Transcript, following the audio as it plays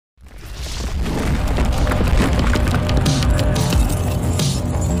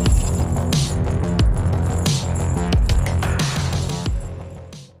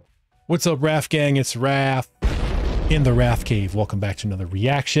What's up, Raf gang? It's Raf in the Rafcave. Welcome back to another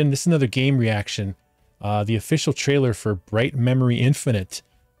reaction. This is another game reaction. The official trailer for Bright Memory Infinite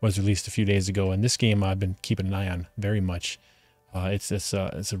was released a few days ago, and this game I've been keeping an eye on very much. It's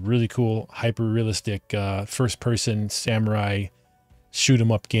a really cool, hyper-realistic first-person samurai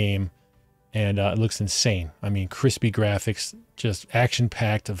shoot-'em-up game, and it looks insane. I mean, crispy graphics, just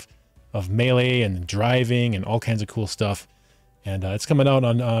action-packed of melee and driving and all kinds of cool stuff. And it's coming out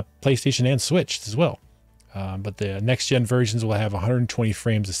on PlayStation and Switch as well. But the next-gen versions will have 120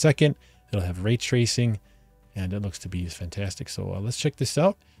 frames a second. It'll have ray tracing, and it looks to be fantastic. So let's check this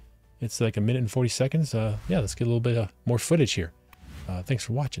out. It's like 1 minute and 40 seconds. Yeah, let's get a little bit more footage here. Thanks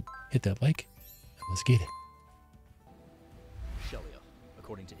for watching. Hit that like, and let's get it. Shelia,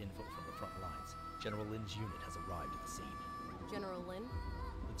 according to info from the front lines, General Lin's unit has arrived at the scene. General Lin?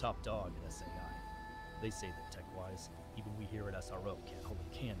 The top dog at SAI. They say that tech-wise, even we here at SRO can't hold a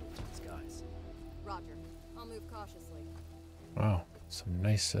candle to these guys. Roger. I'll move cautiously. Wow, some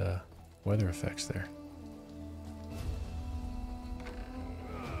nice weather effects there.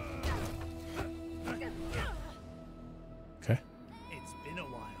 Okay. It's been a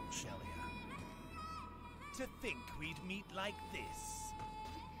while, Shelia. To think we'd meet like this.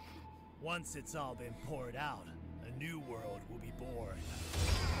 Once it's all been poured out, a new world will be born.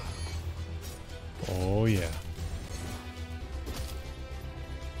 Oh yeah.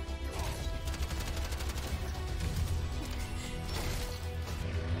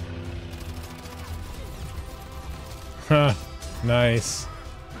 Huh, nice.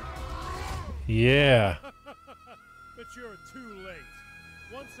 Yeah. But you're too late.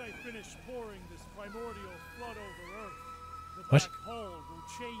 Once I finish pouring this primordial flood over Earth, the What? black hole will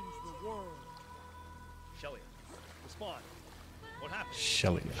change the world. Shelia, respond. What happened?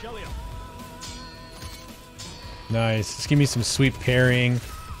 Shelia. Shelia! Nice. Just give me some sweet pairing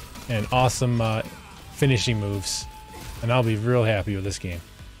and awesome finishing moves, and I'll be real happy with this game.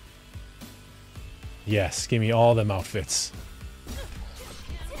 Yes, give me all them outfits.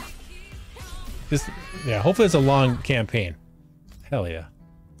 Just, yeah, hopefully it's a long campaign. Hell yeah.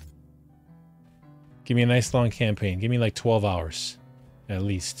 Give me a nice long campaign. Give me like 12 hours, at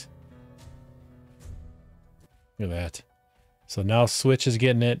least. Look at that. So now Switch is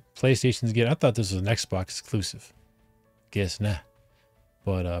getting it. PlayStation's getting it. I thought this was an Xbox exclusive. Guess not.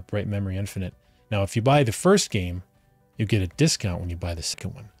 But Bright Memory Infinite. Now, if you buy the first game, you get a discount when you buy the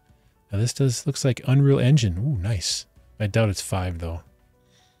second one. Now this looks like Unreal Engine. Ooh, nice. I doubt it's 5 though.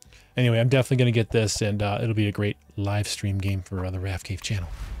 Anyway, I'm definitely going to get this, and it'll be a great live stream game for the Rafcave channel.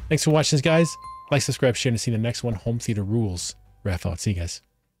 Thanks for watching this, guys. Like, subscribe, share, and see the next one. Home Theater Rules. Raf out. See you guys.